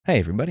Hey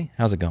everybody,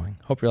 how's it going?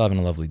 Hope you're having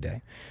a lovely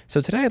day.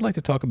 So today I'd like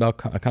to talk about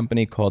a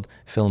company called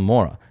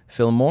Filmora.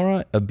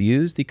 Filmora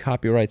abused the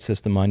copyright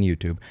system on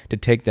YouTube to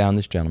take down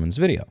this gentleman's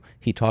video.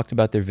 He talked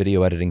about their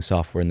video editing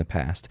software in the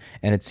past,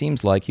 and it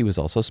seems like he was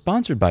also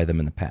sponsored by them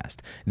in the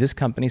past. This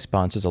company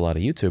sponsors a lot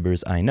of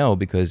YouTubers, I know,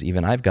 because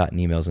even I've gotten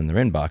emails in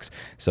their inbox.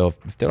 So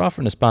if they're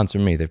offering to sponsor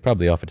me, they've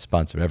probably offered to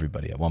sponsor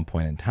everybody at one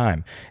point in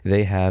time.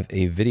 They have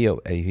a video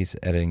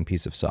editing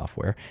piece of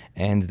software,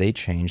 and they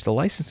changed the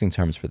licensing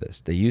terms for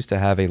this. They used to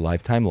have a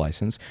lifetime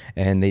license,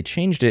 and they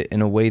changed it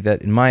in a way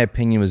that, in my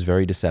opinion, was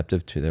very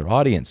deceptive to their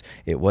audience.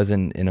 It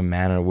wasn't in a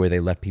manner where they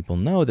let people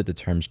know that the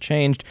terms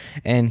changed,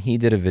 and he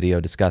did a video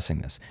discussing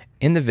this.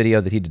 In the video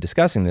that he did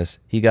discussing this,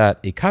 he got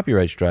a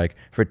copyright strike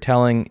for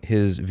telling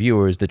his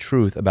viewers the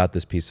truth about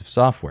this piece of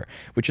software,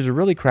 which is a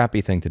really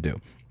crappy thing to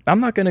do. I'm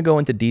not going to go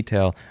into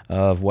detail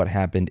of what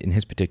happened in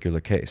his particular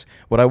case.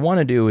 What I want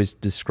to do is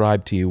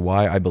describe to you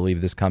why I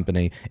believe this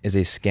company is a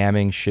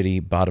scamming,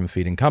 shitty,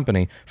 bottom-feeding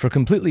company for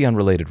completely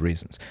unrelated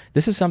reasons.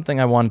 This is something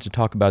I wanted to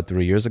talk about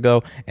 3 years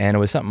ago, and it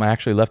was something I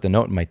actually left a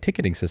note in my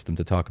ticketing system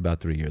to talk about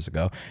 3 years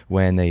ago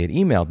when they had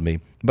emailed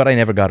me, but I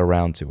never got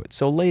around to it.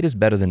 So late is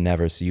better than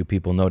never, so you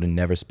people know to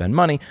never spend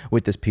money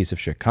with this piece of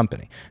shit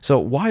company. So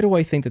why do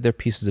I think that they're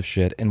pieces of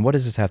shit, and what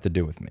does this have to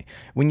do with me?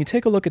 When you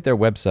take a look at their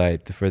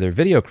website for their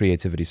video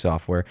creativity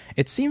software,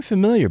 it seemed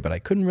familiar, but I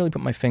couldn't really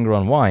put my finger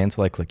on why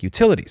until I click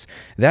Utilities.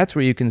 That's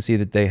where you can see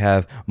that they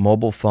have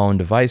mobile phone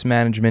device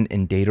management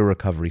and data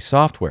recovery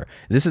software.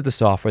 This is the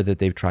software that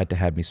they've tried to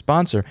have me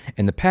sponsor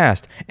in the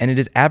past, and it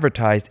is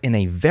advertised in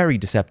a very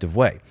deceptive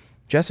way.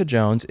 Jessa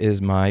Jones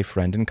is my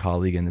friend and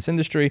colleague in this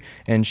industry,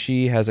 and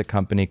she has a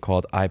company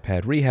called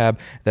iPad Rehab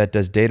that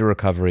does data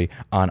recovery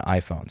on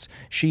iPhones.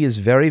 She is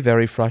very,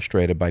 very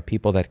frustrated by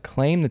people that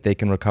claim that they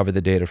can recover the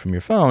data from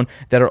your phone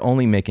that are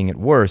only making it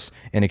worse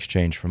in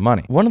exchange for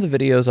money. One of the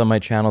videos on my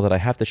channel that I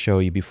have to show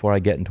you before I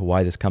get into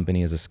why this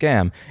company is a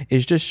scam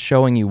is just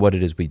showing you what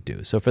it is we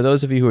do. So for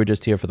those of you who are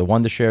just here for the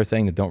Wondershare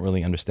thing that don't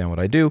really understand what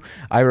I do,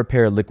 I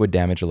repair liquid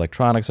damaged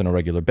electronics on a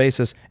regular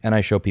basis, and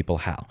I show people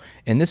how.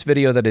 In this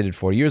video that I did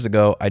 4 years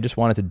ago, I just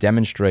wanted to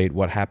demonstrate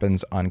what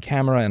happens on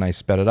camera, and I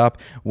sped it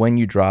up when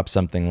you drop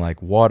something like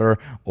water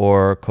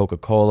or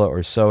Coca-Cola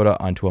or soda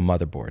onto a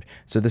motherboard.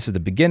 So this is the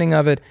beginning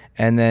of it,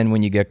 and then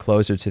when you get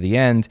closer to the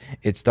end,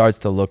 it starts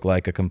to look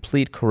like a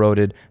complete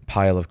corroded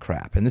pile of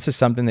crap. And this is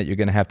something that you're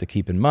going to have to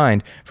keep in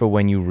mind for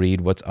when you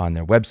read what's on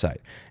their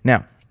website.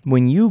 Now,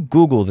 when you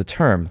Google the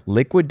term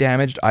liquid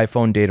damaged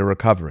iPhone data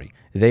recovery,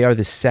 they are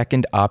the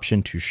second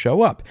option to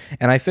show up.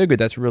 And I figured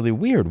that's really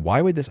weird.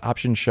 Why would this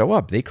option show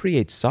up? They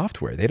create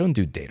software. They don't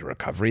do data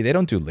recovery. They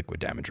don't do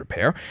liquid damage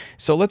repair.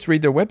 So let's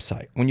read their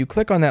website. When you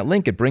click on that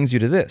link, it brings you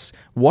to this.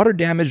 Water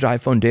damaged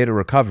iPhone data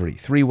recovery,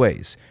 3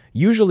 ways.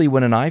 Usually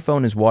when an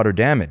iPhone is water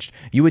damaged,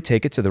 you would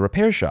take it to the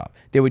repair shop.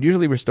 They would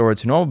usually restore it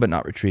to normal but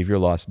not retrieve your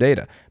lost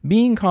data.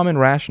 Being calm and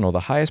rational, the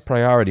highest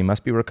priority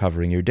must be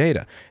recovering your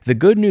data. The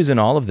good news in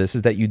all of this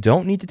is that you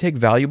don't need to take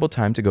valuable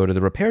time to go to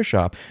the repair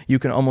shop. You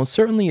can almost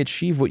certainly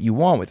achieve what you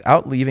want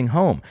without leaving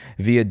home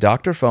via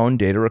Dr. Phone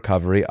Data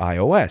Recovery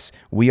iOS.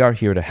 We are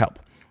here to help.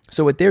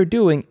 So what they're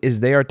doing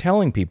is they are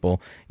telling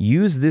people,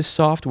 use this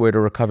software to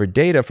recover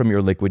data from your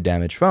liquid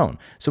damaged phone.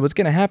 So what's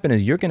going to happen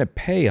is you're going to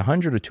pay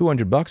 $100 or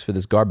 $200 for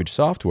this garbage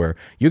software.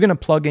 You're going to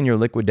plug in your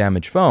liquid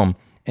damaged phone,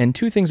 and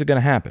 2 things are going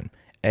to happen.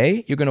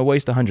 A, you're going to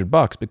waste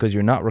 $100 because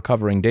you're not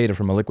recovering data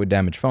from a liquid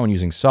damaged phone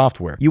using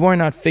software. You are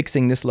not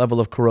fixing this level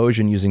of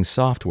corrosion using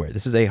software.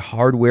 This is a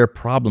hardware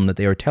problem that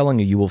they are telling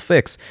you will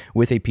fix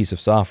with a piece of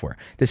software.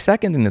 The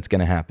second thing that's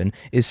going to happen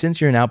is since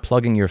you're now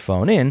plugging your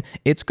phone in,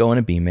 it's going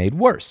to be made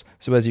worse.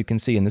 So as you can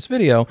see in this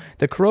video,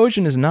 the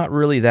corrosion is not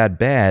really that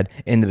bad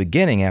in the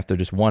beginning after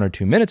just 1 or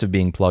 2 minutes of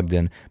being plugged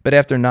in, but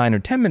after 9 or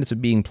 10 minutes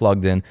of being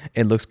plugged in,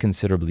 it looks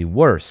considerably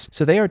worse.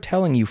 So they are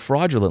telling you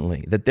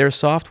fraudulently that their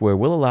software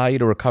will allow you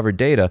to recover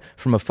data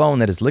from a phone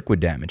that is liquid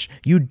damaged.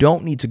 You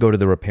don't need to go to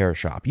the repair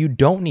shop. You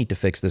don't need to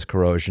fix this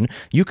corrosion.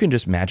 You can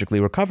just magically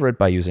recover it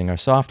by using our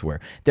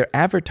software. They're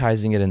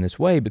advertising it in this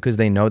way because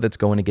they know that's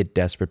going to get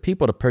desperate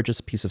people to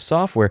purchase a piece of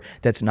software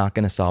that's not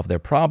going to solve their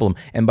problem.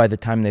 And by the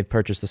time they've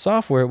purchased the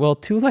software, well,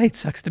 too late.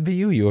 Sucks to be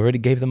you. You already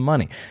gave them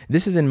money.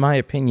 This is, in my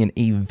opinion,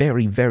 a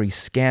very, very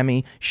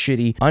scammy,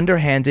 shitty,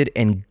 underhanded,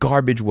 and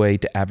garbage way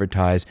to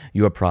advertise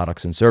your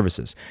products and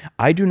services.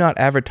 I do not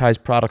advertise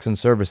products and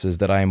services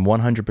that I am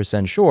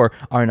 100% sure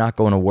are not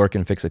going to work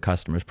and fix a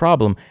customer's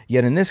problem,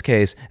 yet in this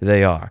case,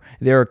 they are.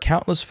 There are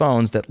countless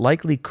phones that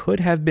likely could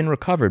have been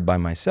recovered by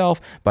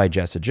myself, by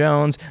Jessa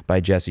Jones, by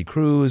Jesse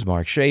Cruz,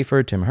 Mark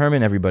Schaefer, Tim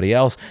Herman, everybody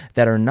else,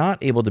 that are not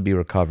able to be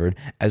recovered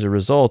as a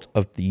result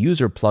of the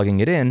user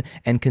plugging it in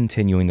and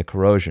continuing the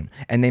corrosion.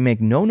 And they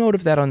make no note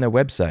of that on their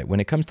website.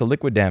 When it comes to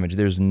liquid damage,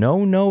 there's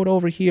no note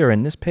over here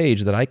in this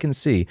page that I can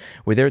see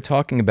where they're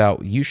talking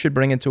about you should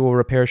bring it to a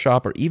repair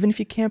shop, or even if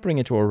you can't bring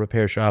it to a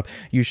repair shop,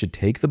 you should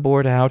take the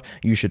board out,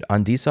 you should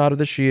undesolder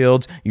the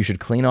shields, you should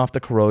clean off the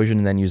corrosion,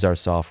 and then use our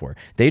software.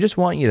 They just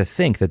want you to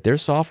think that their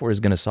software is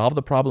going to solve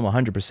the problem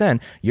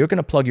 100%. You're going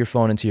to plug your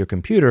phone into your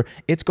computer,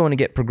 it's going to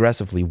get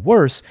progressively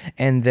worse,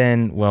 and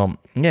then, well,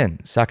 again,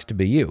 sucks to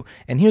be you.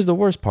 And here's the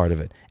worst part of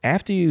it.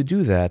 After you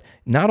do that,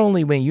 not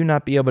only may you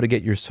not be able to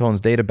get your phone's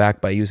data back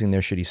by using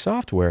their shitty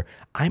software,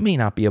 I may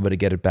not be able to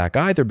get it back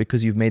either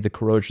because you've made the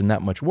corrosion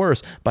that much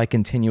worse by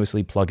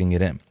continuously plugging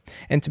it in.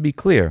 And to be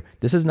clear,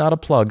 this is not a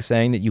plug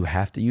saying that you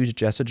have to use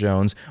Jessa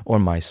Jones or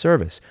my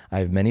service. I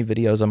have many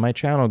videos on my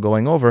channel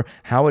going over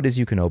how it is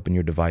you can open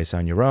your device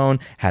on your own,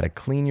 how to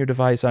clean your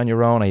device on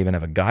your own. I even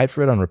have a guide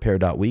for it on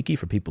repair.wiki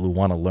for people who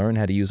want to learn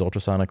how to use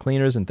ultrasonic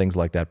cleaners and things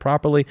like that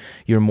properly.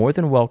 You're more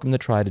than welcome to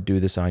try to do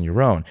this on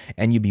your own,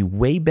 and you'd be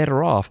way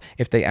better off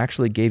if they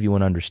actually gave you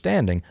an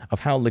understanding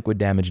of how liquid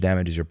damage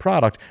damages your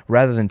product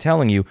rather than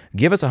telling you,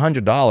 give us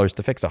 $100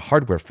 to fix a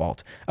hardware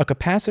fault. A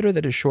capacitor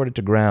that is shorted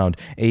to ground,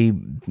 a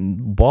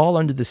ball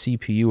under the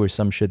CPU or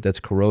some shit that's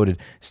corroded,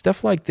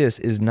 stuff like this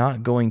is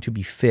not going to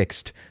be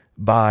fixed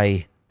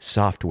by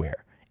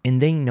software. And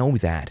they know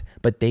that,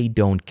 but they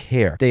don't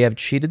care. They have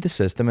cheated the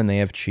system and they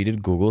have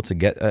cheated Google to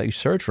get a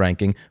search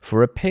ranking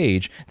for a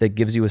page that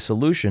gives you a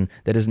solution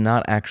that is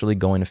not actually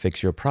going to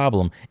fix your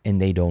problem,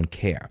 and they don't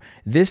care.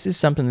 This is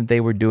something that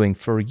they were doing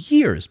for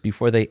years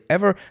before they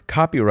ever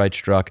copyright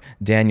struck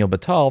Daniel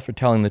Batal for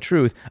telling the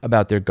truth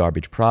about their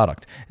garbage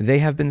product. They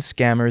have been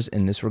scammers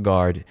in this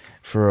regard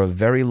for a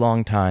very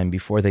long time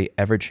before they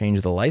ever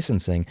changed the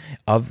licensing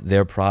of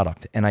their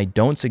product. And I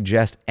don't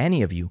suggest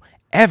any of you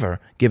ever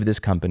give this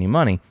company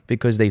money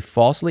because they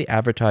falsely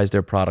advertise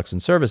their products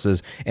and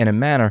services in a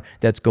manner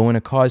that's going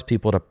to cause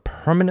people to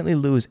permanently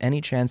lose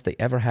any chance they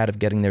ever had of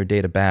getting their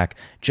data back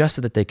just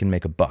so that they can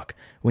make a buck.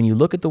 When you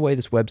look at the way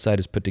this website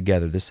is put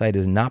together, this site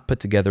is not put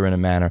together in a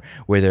manner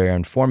where they're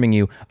informing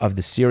you of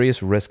the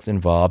serious risks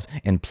involved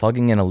in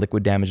plugging in a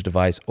liquid damage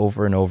device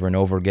over and over and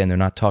over again. They're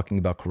not talking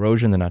about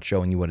corrosion. They're not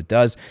showing you what it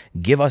does.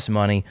 Give us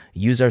money,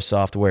 use our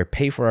software,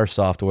 pay for our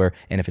software,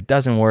 and if it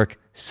doesn't work,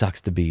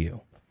 sucks to be you.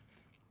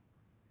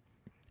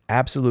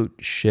 Absolute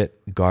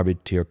shit garbage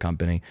tier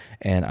company,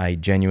 and I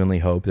genuinely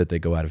hope that they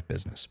go out of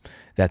business.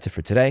 That's it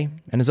for today,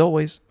 and as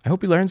always, I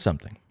hope you learned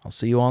something. I'll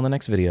see you all in the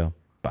next video.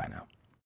 Bye now.